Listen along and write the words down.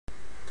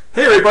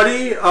Hey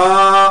everybody,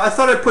 I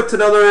thought I'd put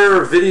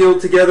another video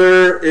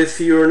together. If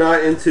you're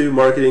not into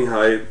marketing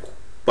hype,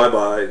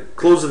 bye-bye.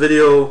 Close the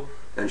video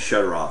and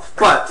shut her off.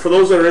 But for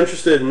those that are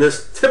interested in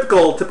this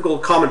typical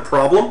common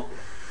problem,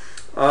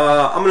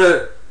 I'm going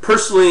to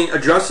personally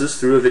address this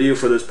through a video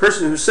for this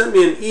person who sent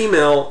me an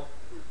email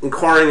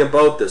inquiring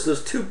about this.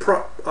 There's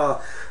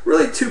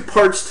really two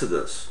parts to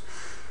this.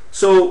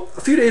 So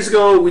a few days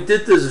ago we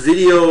did this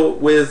video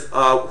with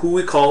who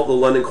we call the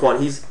London Quant.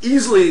 He's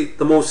easily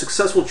the most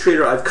successful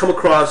trader I've come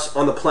across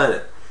on the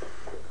planet.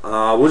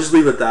 We'll just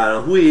leave it at that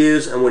on who he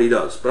is and what he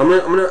does. But I'm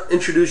gonna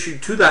introduce you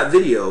to that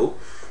video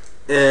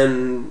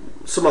and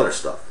some other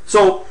stuff.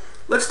 So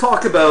let's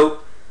talk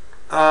about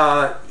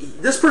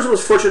this person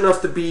was fortunate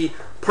enough to be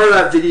part of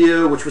that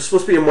video, which was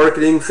supposed to be a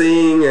marketing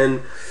thing,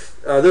 and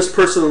this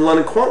person in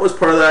London Quant was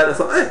part of that. And I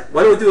thought, hey,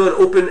 why don't we do an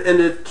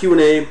open-ended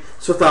Q&A?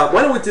 So I thought,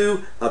 why don't we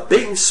do a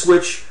bait and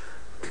switch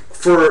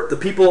for the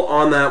people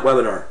on that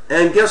webinar?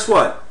 And guess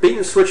what? Bait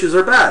and switches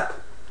are bad.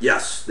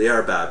 Yes, they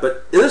are bad.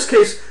 But in this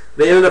case,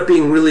 they ended up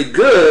being really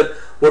good,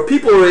 where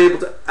people were able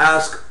to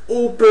ask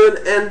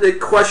open-ended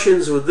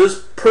questions with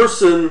this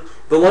person,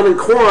 the London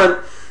Quant,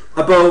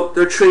 about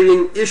their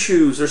trading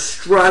issues, their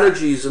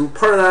strategies, and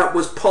part of that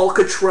was Paul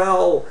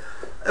Cottrell.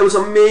 It was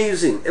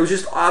amazing. It was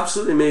just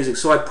absolutely amazing.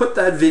 So I put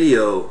that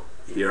video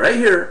here, right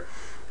here,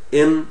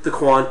 in the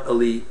Quant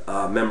Elite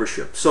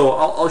membership. So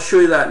I'll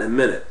show you that in a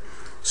minute.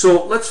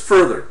 So let's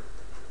further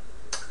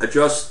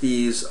address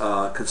these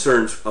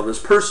concerns of this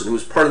person who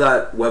was part of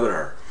that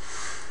webinar.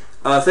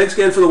 Thanks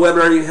again for the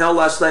webinar you held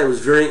last night. It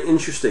was very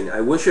interesting. I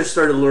wish I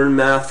started to learn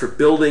math for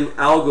building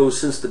algos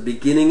since the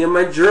beginning of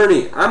my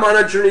journey. I'm on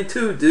a journey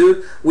too,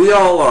 dude. We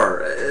all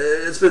are.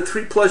 It's been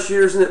 3+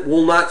 years and it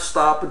will not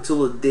stop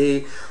until the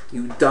day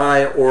you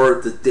die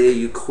or the day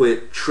you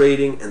quit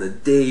trading and the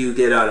day you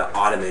get out of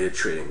automated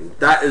trading.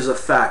 That is a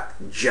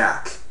fact,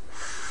 Jack.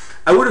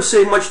 I would have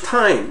saved much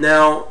time.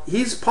 Now,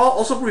 Paul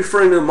also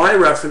referring to my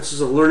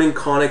references of learning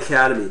Khan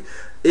Academy.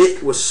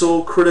 It was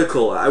so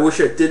critical. I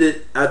wish I did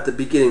it at the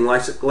beginning,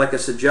 like I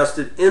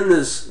suggested in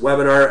this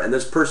webinar, and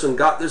this person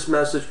got this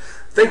message.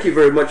 Thank you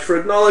very much for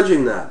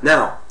acknowledging that.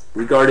 Now,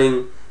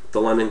 regarding the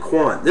London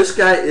Quant, this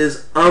guy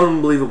is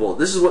unbelievable.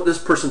 This is what this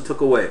person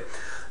took away.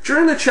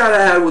 During the chat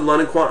I had with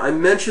London Quant, I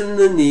mentioned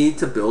the need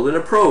to build an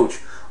approach.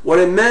 What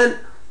I meant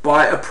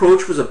by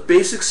approach was a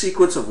basic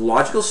sequence of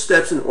logical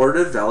steps in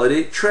order to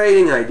validate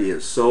trading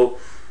ideas. So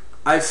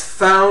I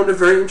found a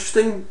very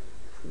interesting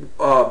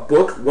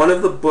book, one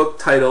of the book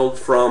titled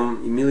from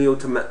Emilio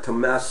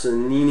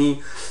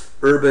Tomasini,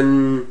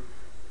 Urban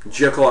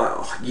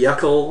Jekyll.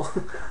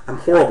 I'm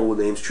horrible with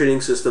names,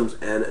 Trading Systems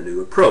and a New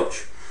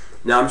Approach.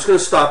 Now I'm just going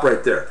to stop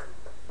right there.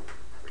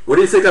 What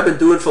do you think I've been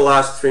doing for the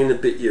last 3 and a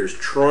bit years?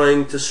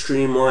 Trying to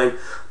streamline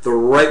the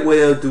right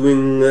way of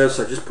doing this.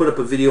 I just put up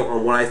a video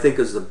on what I think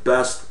is the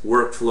best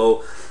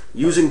workflow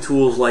using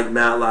tools like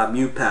MATLAB,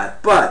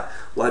 MuPad, but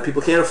a lot of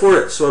people can't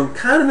afford it. So I'm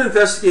kind of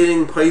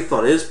investigating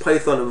Python. Is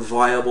Python a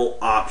viable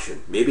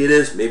option? Maybe it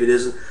is, maybe it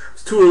isn't.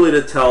 It's too early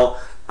to tell.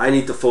 I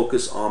need to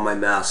focus on my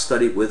math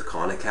study with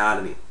Khan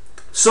Academy.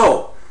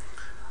 So,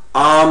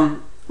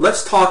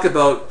 let's talk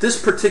about this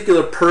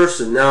particular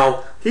person.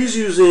 Now, he's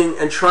using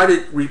and try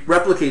to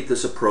replicate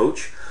this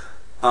approach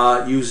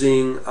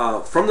using,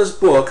 from this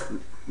book,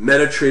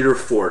 MetaTrader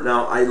 4.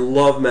 Now, I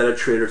love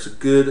MetaTrader. It's a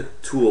good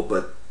tool,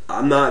 but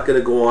I'm not going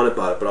to go on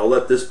about it, but I'll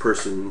let this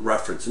person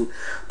reference. And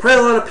probably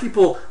a lot of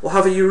people will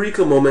have a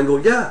eureka moment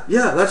and go, yeah,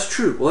 that's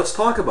true. Well, let's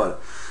talk about it.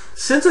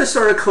 Since I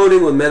started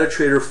coding with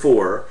MetaTrader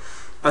 4,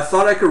 I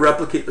thought I could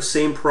replicate the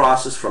same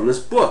process from this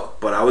book,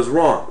 but I was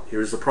wrong.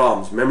 Here's the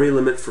problems. Memory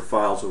limit for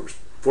files over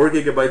 4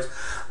 gigabytes.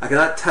 I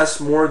cannot test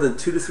more than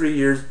 2 to 3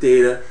 years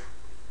data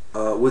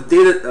with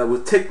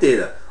tick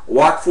data.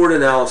 Walk forward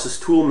analysis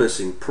tool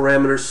missing,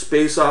 parameter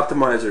space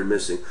optimizer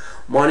missing,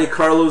 Monte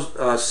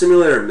Carlo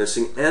simulator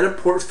missing, and a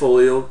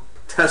portfolio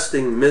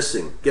testing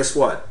missing. Guess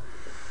what?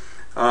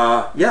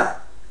 Yeah,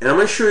 and I'm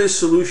going to show you a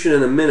solution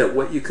in a minute,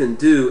 what you can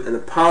do, and the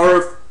power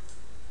of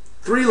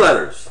 3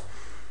 letters,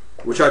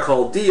 which I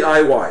call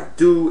DIY,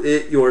 do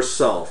it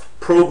yourself.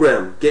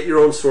 Program, get your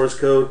own source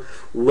code,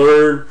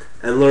 learn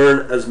and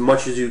learn as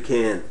much as you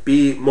can.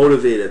 Be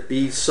motivated,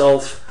 be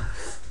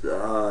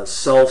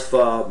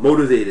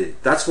self-motivated.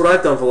 That's what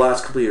I've done for the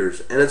last couple of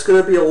years, and it's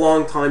going to be a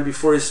long time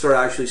before you start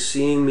actually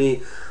seeing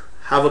me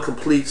have a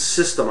complete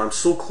system. I'm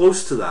so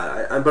close to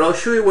that, but I'll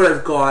show you what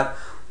I've got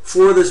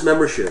for this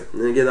membership.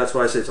 And again, that's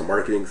why I say it's a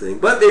marketing thing,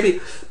 but maybe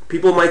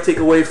people might take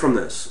away from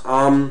this.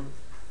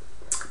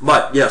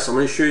 But yes, I'm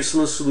going to show you some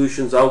of the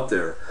solutions out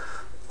there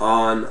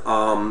on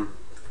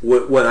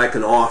what I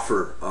can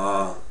offer.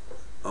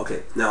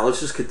 Okay, now let's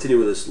just continue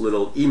with this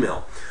little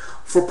email.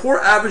 For poor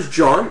average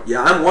John,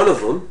 yeah, I'm one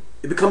of them,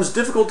 it becomes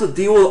difficult to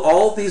deal with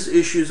all these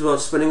issues without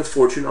spending a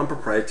fortune on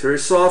proprietary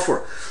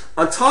software.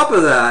 On top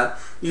of that,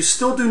 you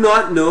still do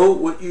not know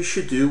what you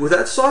should do with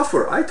that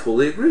software. I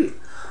totally agree.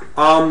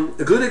 A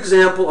good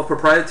example of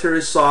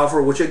proprietary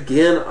software, which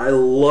again, I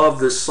love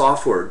this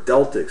software,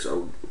 Deltix.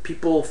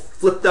 People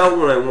flipped out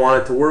when I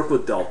wanted to work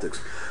with Deltix.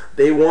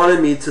 They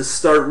wanted me to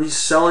start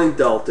reselling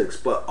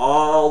Deltics, but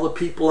all the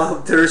people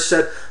out there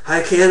said,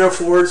 I can't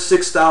afford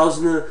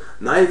 $6,000 to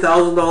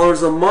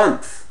 $9,000 a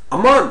month. A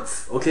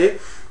month, okay?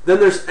 Then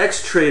there's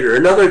X-Trader,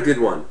 another good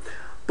one.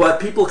 But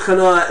people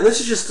cannot, and this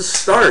is just the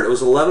start. It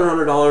was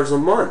 $1,100 a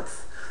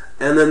month.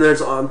 And then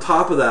there's on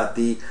top of that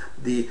the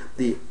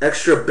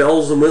extra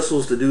bells and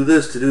whistles to do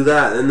this, to do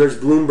that. And then there's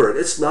Bloomberg.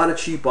 It's not a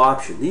cheap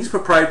option. These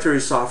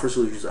proprietary software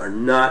solutions are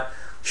not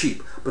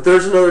cheap. But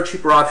there's another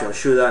cheaper option. I'll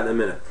show you that in a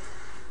minute.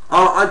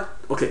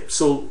 Okay,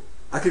 so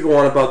I could go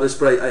on about this,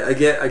 but I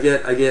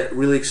get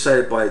really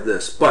excited by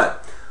this.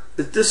 But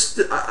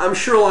I'm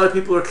sure a lot of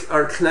people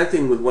are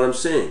connecting with what I'm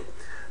saying.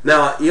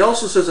 Now, he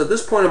also says, at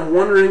this point, I'm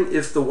wondering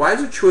if the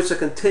wiser choice I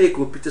can take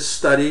would be to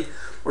study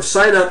or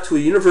sign up to a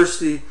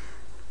university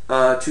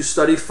to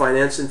study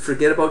finance and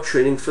forget about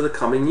trading for the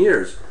coming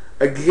years.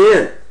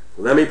 Again,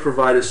 let me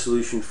provide a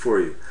solution for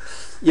you.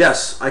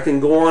 Yes, I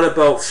can go on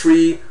about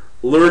free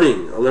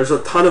learning. There's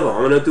a ton of them.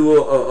 I'm going to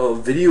do a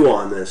video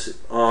on this.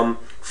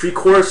 Free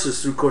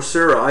courses through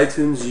Coursera,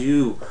 iTunes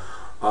U,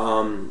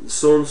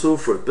 so on and so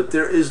forth. But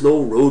there is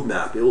no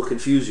roadmap. It will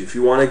confuse you. If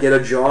you want to get a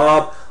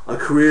job, a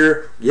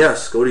career,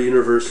 yes, go to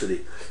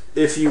university.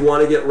 If you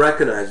want to get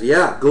recognized,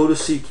 yeah, go to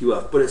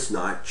CQF, but it's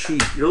not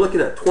cheap. You're looking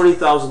at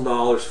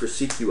 $20,000 for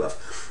CQF.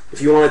 If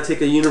you want to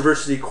take a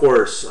university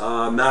course,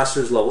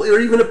 master's level, or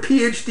even a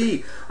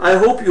PhD, I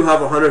hope you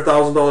have a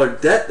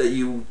 $100,000 debt that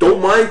you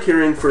don't mind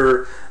carrying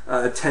for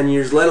 10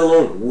 years, let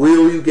alone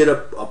will you get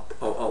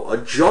a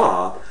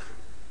job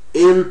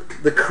in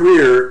the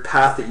career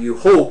path that you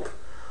hope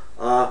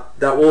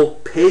that will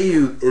pay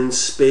you in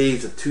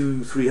spades of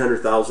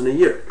 $200,000–300,000 a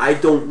year. I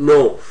don't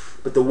know,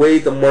 but the way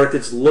the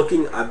market's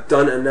looking, I've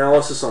done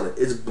analysis on it.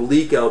 It's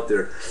bleak out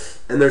there,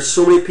 and there's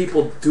so many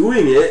people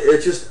doing it.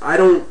 It's just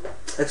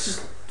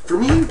for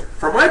me,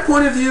 from my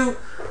point of view,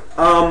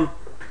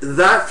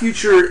 that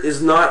future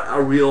is not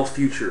a real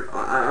future.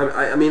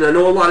 I mean, I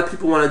know a lot of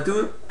people want to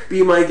do it.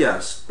 Be my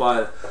guest,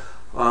 but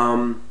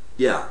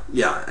yeah.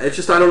 It's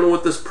just I don't know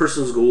what this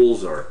person's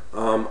goals are.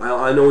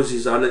 I know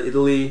he's out of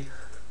Italy.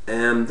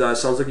 And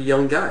sounds like a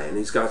young guy, and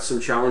he's got some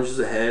challenges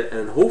ahead,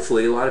 and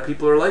hopefully a lot of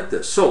people are like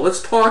this. So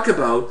let's talk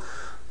about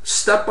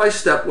step by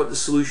step what the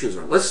solutions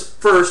are. Let's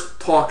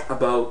first talk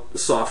about the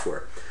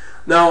software.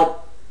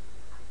 Now,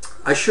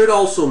 I should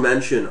also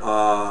mention,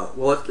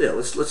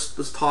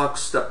 let's talk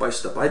step by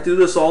step. I do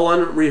this all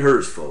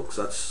unrehearsed, folks.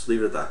 Let's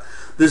leave it at that.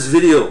 This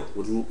video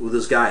with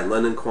this guy,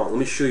 London Quant. Let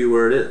me show you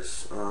where it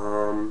is.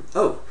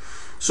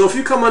 So if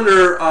you come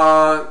under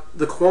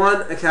the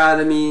Quant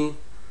Academy.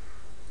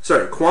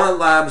 Sorry,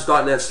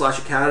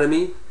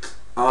 quantlabs.net/academy.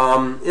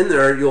 In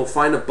there, you'll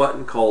find a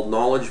button called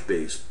Knowledge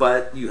Base,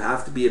 but you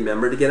have to be a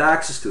member to get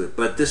access to it.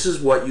 But this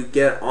is what you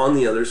get on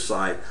the other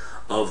side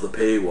of the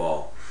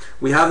paywall.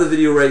 We have the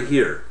video right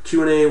here,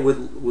 Q&A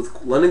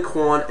with London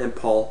Quant and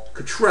Paul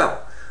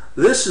Cottrell.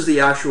 This is the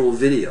actual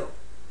video,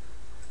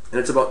 and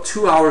it's about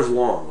 2 hours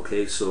long.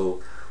 Okay, so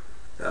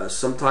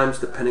sometimes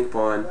depending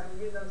upon.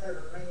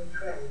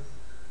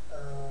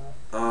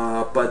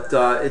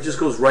 It just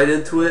goes right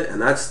into it,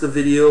 and that's the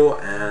video,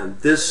 and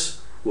this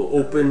will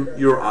open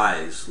your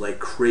eyes like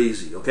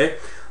crazy. Okay,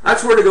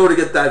 that's where to go to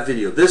get that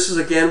video. This is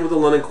again with the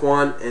London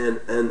Quant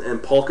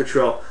and Paul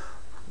Cottrell.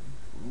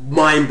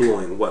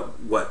 Mind-blowing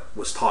what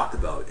was talked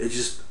about. It's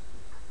just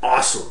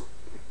awesome.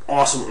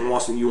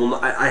 You will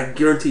not, I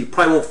guarantee you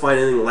probably won't find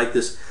anything like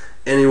this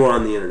anywhere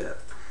on the internet.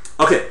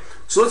 Okay,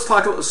 so let's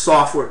talk about the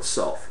software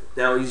itself.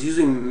 Now, he's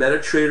using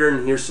MetaTrader,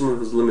 and here's some of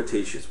his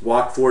limitations.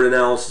 Walk forward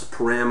analysis,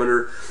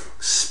 parameter,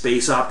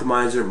 space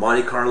optimizer,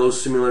 Monte Carlo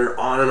simulator,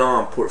 on and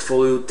on,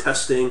 portfolio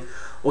testing.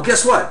 Well,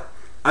 guess what?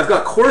 I've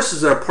got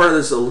courses that are part of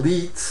this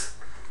elite.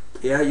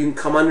 Yeah, you can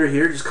come under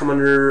here, just come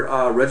under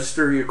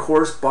register your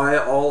course, buy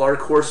all our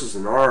courses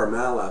in R,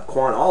 MATLAB,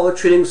 Quant, all the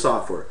trading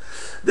software.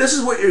 This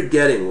is what you're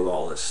getting with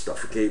all this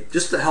stuff, okay?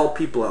 Just to help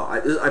people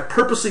out. I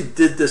purposely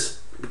did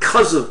this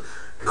because of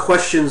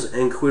questions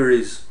and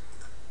queries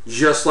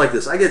just like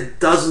this. I get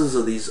dozens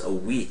of these a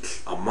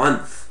week, a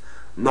month,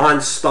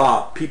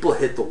 non-stop. People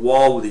hit the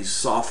wall with these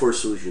software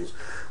solutions,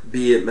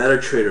 be it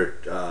MetaTrader,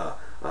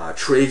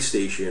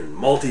 TradeStation,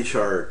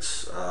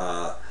 Multicharts,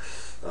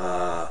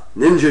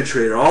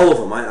 NinjaTrader, all of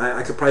them.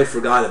 I could probably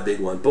forgot a big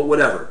one, but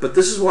whatever. But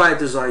this is why I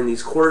designed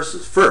these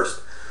courses.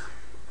 First,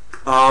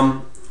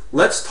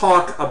 let's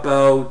talk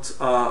about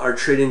our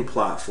trading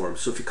platform.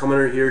 So if you come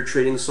under here,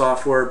 trading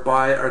software,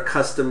 buy our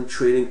custom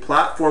trading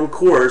platform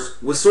course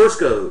with source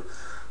code.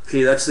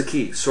 Okay, that's the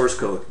key, source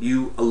code.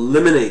 You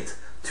eliminate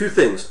two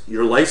things.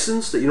 Your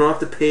license that you don't have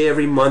to pay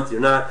every month.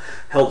 You're not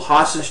held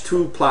hostage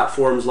to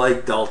platforms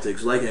like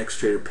Deltics, like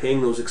X-Trader,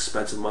 paying those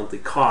expensive monthly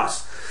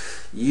costs.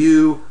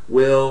 You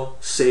will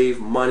save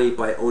money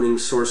by owning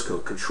source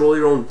code. Control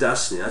your own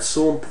destiny. That's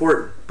so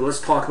important. But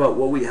let's talk about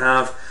what we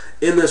have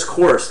in this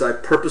course that I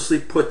purposely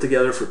put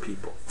together for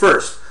people.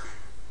 First,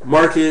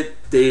 market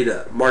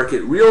data,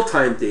 market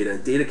real-time data,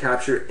 data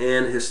capture,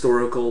 and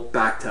historical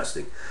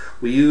backtesting.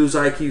 We use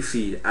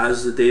IQFeed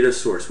as the data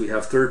source. We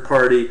have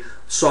third-party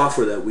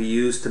software that we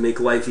use to make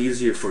life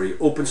easier for you.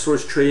 Open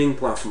source trading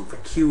platform for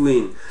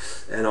queuing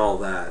and all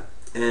that.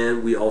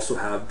 And we also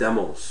have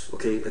demos.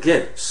 Okay,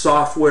 again,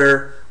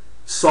 software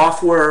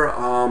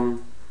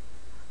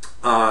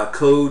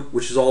code,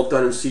 which is all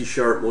done in C#.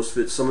 Most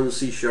of it, some in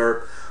C#.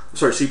 Sorry,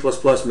 C++,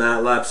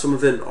 MATLAB. Some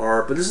of it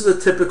are, but this is a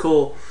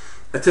typical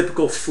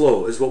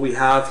flow. Is what we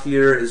have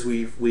here. Is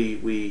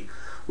we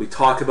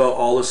talk about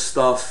all this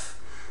stuff.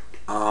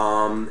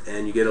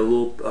 And you get a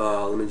little,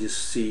 let me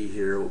just see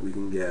here what we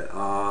can get.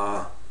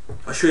 I'll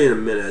show you in a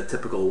minute a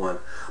typical one.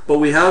 But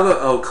we have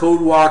a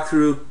code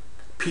walkthrough,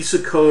 piece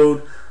of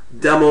code,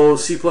 demo,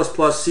 C++,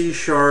 C#,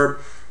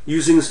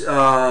 using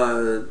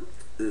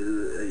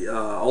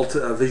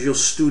Visual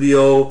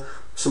Studio,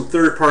 some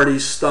third-party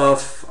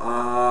stuff.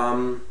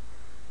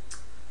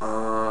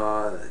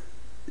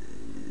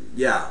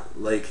 Yeah,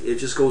 like it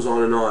just goes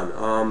on and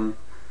on.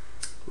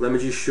 Let me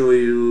just show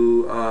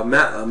you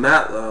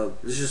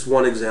this is just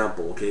one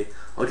example, okay?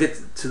 I'll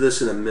get to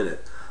this in a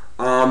minute.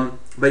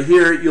 But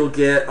here you'll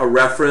get a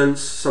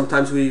reference.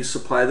 Sometimes we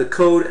supply the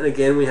code, and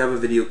again we have a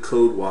video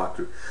code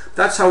walkthrough.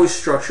 That's how we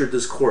structured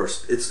this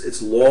course.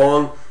 It's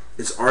long,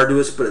 it's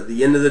arduous, but at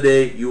the end of the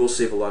day you will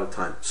save a lot of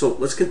time. So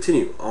let's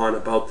continue on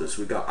about this.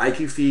 We've got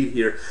IQFeed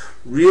here,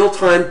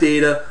 real-time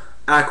data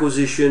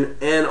acquisition,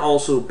 and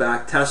also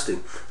back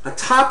testing. On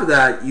top of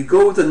that, you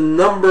go with the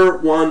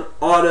 #1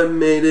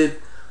 automated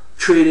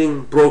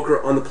trading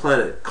broker on the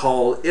planet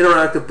called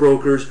Interactive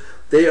Brokers.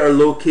 They are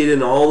located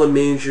in all the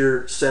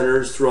major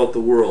centers throughout the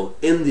world: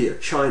 India,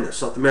 China,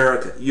 South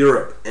America,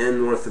 Europe,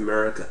 and North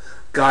America.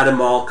 Got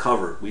them all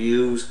covered. We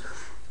use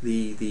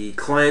the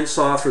client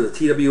software, the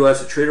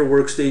TWS, the Trader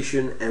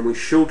Workstation, and we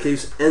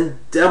showcase and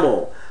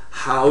demo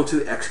how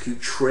to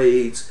execute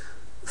trades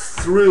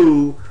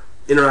through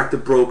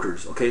Interactive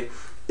Brokers. Okay,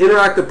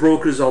 Interactive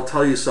Brokers, I'll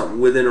tell you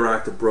something with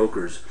Interactive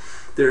Brokers.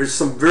 There's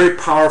some very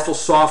powerful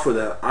software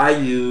that I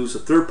use, a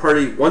third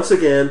party, once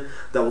again,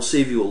 that will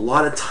save you a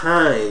lot of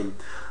time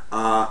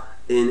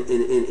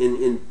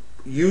in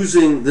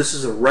using this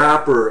as a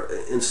wrapper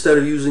instead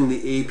of using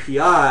the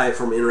API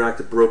from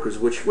Interactive Brokers,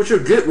 which are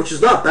good, which is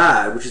not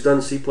bad, which is done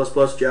in C++,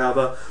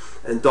 Java,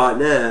 and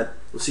 .NET,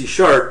 and C#.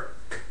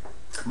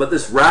 But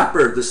this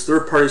wrapper, this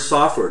third party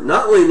software,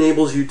 not only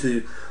enables you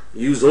to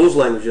use those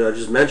languages I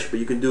just mentioned, but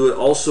you can do it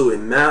also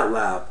in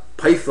MATLAB,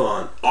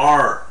 Python,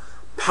 R.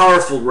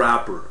 Powerful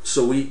wrapper.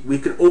 So we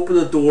can open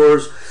the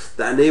doors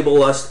that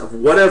enable us, of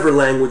whatever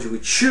language we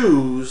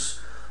choose,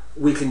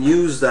 we can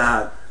use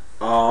that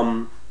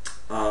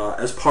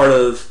as part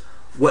of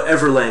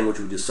whatever language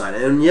we decide.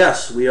 And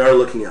yes, we are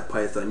looking at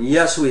Python.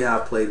 Yes, we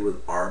have played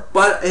with R.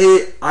 But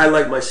hey, I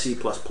like my C++.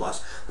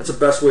 That's the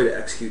best way to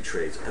execute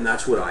trades, and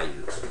that's what I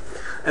use.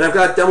 And I've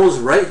got demos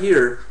right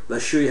here that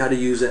show you how to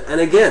use it. And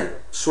again,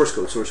 source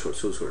code.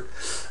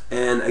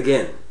 And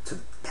again,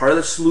 part of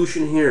the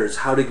solution here is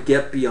how to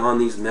get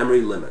beyond these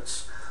memory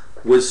limits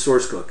with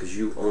source code, because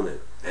you own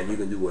it and you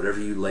can do whatever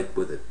you like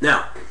with it.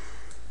 Now,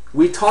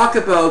 we talk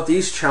about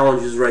these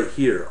challenges right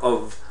here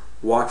of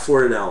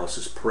walk-forward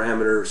analysis,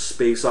 parameter,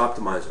 space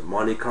optimizer,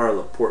 Monte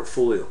Carlo,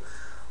 portfolio.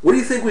 What do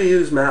you think we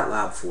use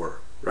MATLAB for,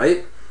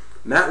 right?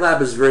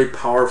 MATLAB is very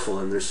powerful,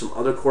 and there's some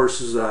other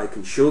courses that I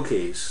can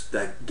showcase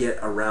that get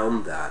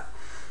around that.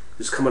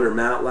 Just come under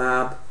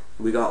MATLAB.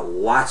 We got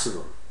lots of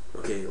them,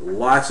 okay?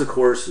 Lots of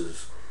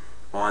courses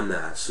on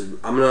that. So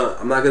I'm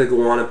not gonna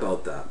go on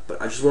about that,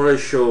 but I just want to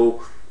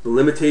show the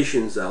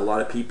limitations that a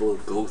lot of people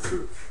go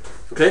through.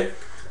 Okay,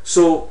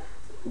 so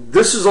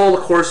this is all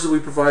the courses we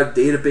provide: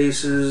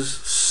 databases,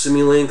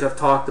 Simulink I've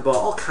talked about,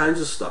 all kinds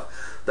of stuff.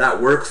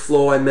 That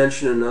workflow I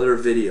mentioned in another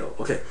video.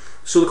 Okay,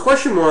 so the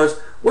question was,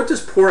 what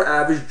does poor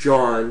average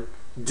John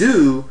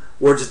do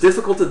where it's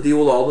difficult to deal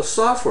with all the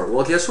software?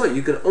 Well, guess what?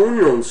 You can own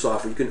your own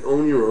software. You can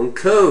own your own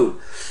code.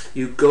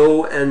 You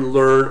go and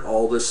learn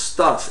all this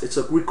stuff. It's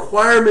a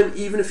requirement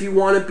even if you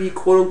want to be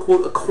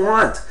quote-unquote a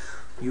quant.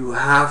 You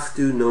have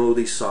to know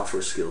these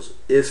software skills.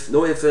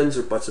 No ifs, ands,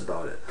 or buts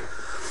about it.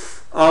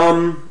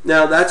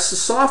 Now that's the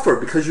software.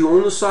 Because you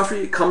own the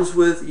software, it comes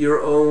with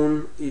your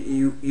own,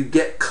 you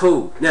get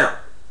code. Now,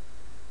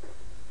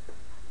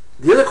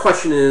 the other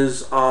question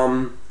is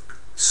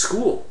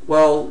school.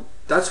 Well,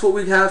 that's what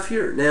we have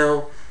here.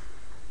 Now,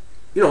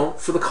 you know,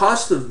 for the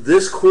cost of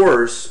this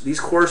course, these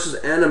courses,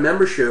 and a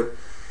membership,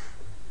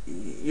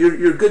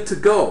 you're good to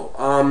go.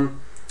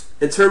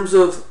 In terms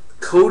of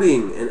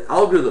coding and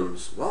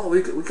algorithms, well,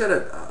 we got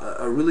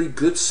a really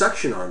good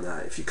section on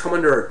that. If you come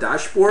under our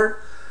dashboard,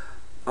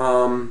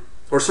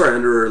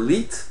 under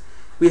Elite,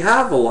 we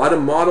have a lot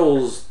of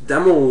models,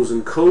 demos,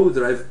 and code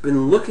that I've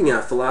been looking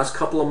at for the last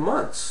couple of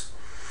months.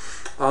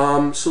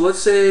 So let's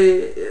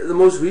say the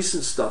most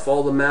recent stuff,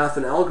 all the math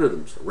and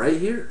algorithms, right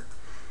here.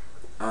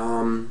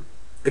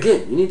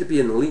 Again, you need to be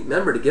an Elite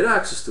member to get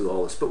access to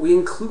all this, but we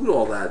include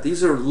all that.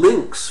 These are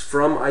links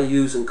from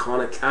IU's and Khan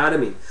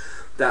Academy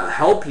that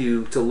help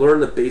you to learn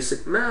the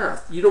basic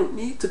math. You don't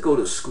need to go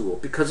to school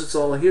because it's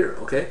all here,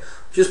 okay?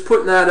 Just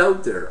putting that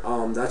out there.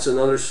 That's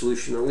another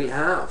solution that we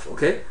have,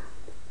 okay?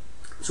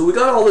 So we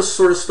got all this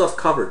sort of stuff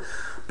covered.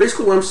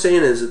 Basically what I'm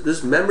saying is that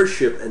this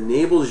membership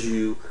enables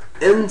you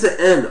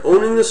end-to-end,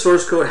 owning the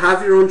source code,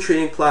 have your own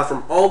trading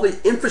platform, all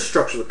the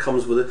infrastructure that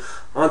comes with it.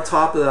 On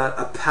top of that,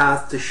 a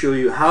path to show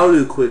you how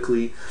to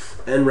quickly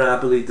and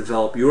rapidly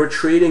develop your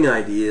trading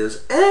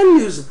ideas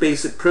and use the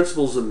basic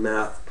principles of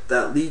math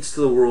that leads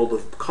to the world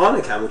of Khan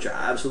Academy, which I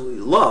absolutely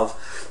love,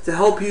 to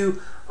help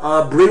you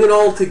bring it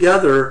all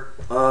together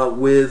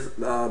with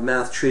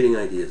math trading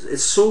ideas.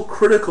 It's so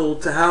critical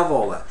to have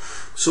all that.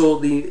 So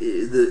the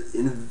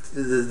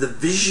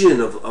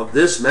vision of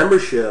this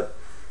membership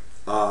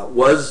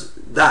was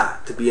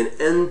that, to be an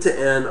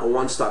end-to-end, a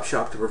one-stop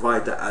shop to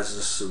provide that as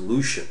a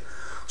solution.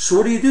 So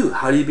what do?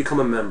 How do you become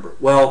a member?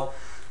 Well,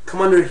 come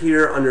under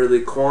here, under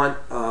the quant,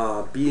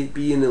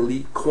 be an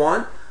elite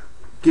quant.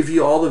 Give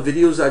you all the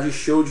videos I just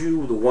showed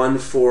you. The one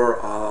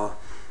for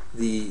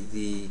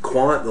the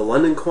quant, the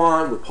London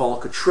quant with Paul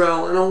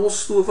Cottrell, and a whole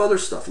slew of other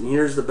stuff. And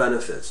here's the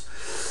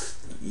benefits.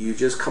 You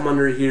just come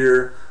under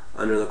here,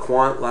 under the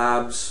Quant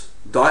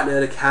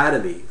Labs.net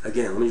Academy.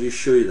 Again, let me just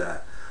show you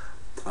that.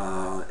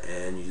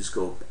 And you just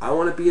go, I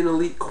want to be an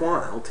elite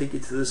quant. I'll take you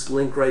to this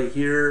link right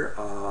here.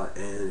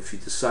 And if you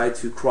decide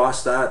to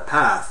cross that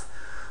path,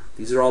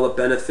 these are all the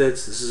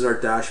benefits. This is our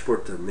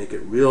dashboard to make it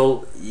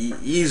real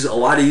a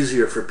lot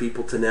easier for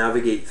people to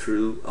navigate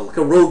through, like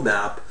a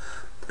roadmap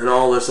and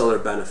all this other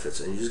benefits.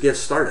 And you just get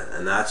started,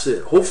 and that's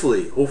it.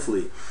 Hopefully,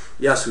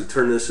 yes, we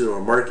turn this into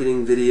a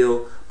marketing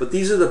video, but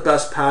these are the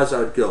best paths I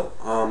would go,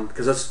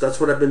 because that's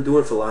what I've been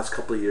doing for the last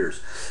couple of years.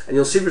 And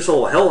you'll save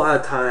yourself a hell of a lot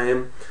of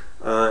time,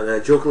 and I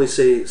jokingly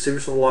say save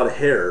yourself a lot of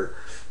hair.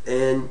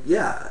 And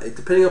yeah,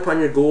 depending upon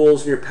your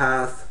goals and your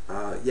path,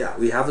 yeah,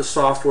 we have the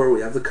software, we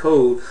have the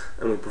code,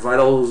 and we provide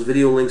all those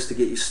video links to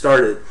get you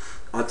started,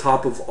 on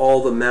top of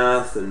all the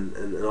math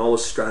and all the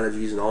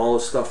strategies and all the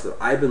stuff that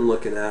I've been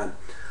looking at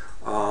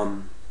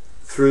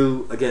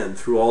through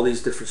all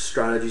these different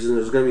strategies. And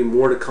there's going to be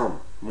more to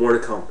come,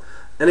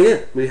 And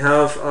again, we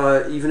have,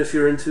 even if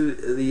you're into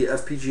the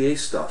FPGA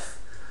stuff,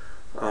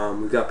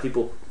 we've got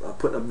people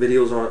putting up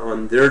videos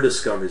on their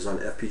discoveries on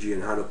FPGA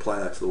and how to apply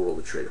that to the world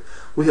of trading.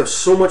 We have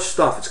so much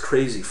stuff; it's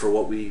crazy for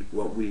what we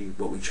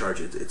charge.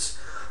 It's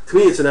to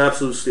me, it's an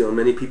absolute steal, and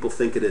many people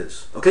think it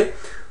is. Okay,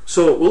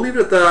 so we'll leave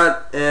it at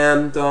that,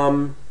 and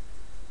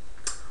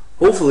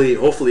hopefully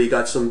you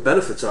got some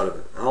benefits out of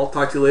it. I'll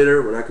talk to you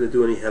later. We're not going to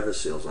do any heavy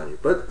sales on you,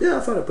 but yeah,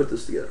 I thought I'd put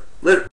this together. Later.